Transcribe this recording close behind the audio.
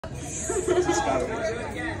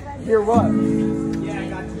Hear what?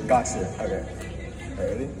 Gotcha. Okay.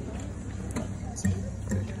 Ready?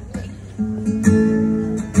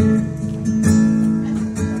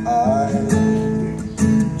 I'm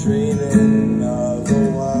dreaming of a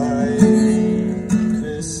white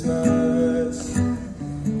Christmas,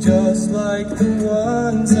 just like the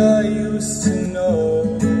ones I used to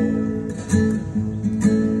know,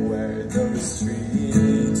 where those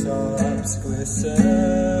treetops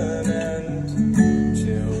glisten and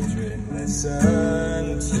children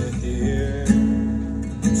listen to hear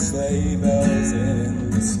sleigh bells in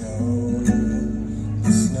the snow,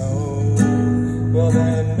 the snow. Well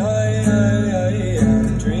then I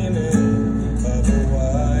am dreaming of a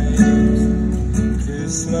white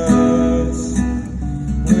Christmas,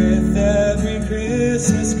 with every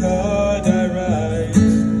Christmas card I write.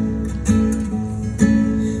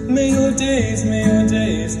 May your days, may your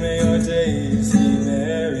days, may your days be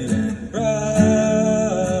merry and bright,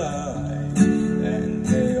 and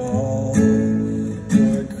may all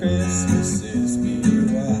your Christmases be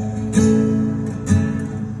white.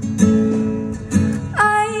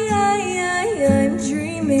 I'm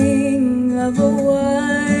dreaming of a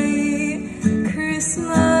white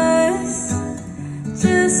Christmas,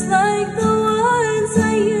 just like the ones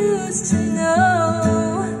I used to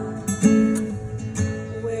know,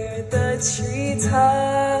 where the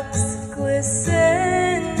treetops glisten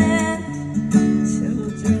and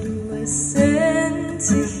children listen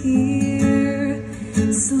to hear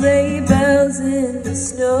sleigh bells in the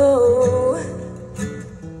snow.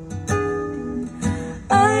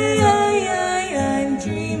 I'm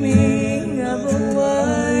dreaming of a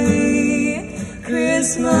white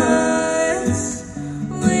Christmas.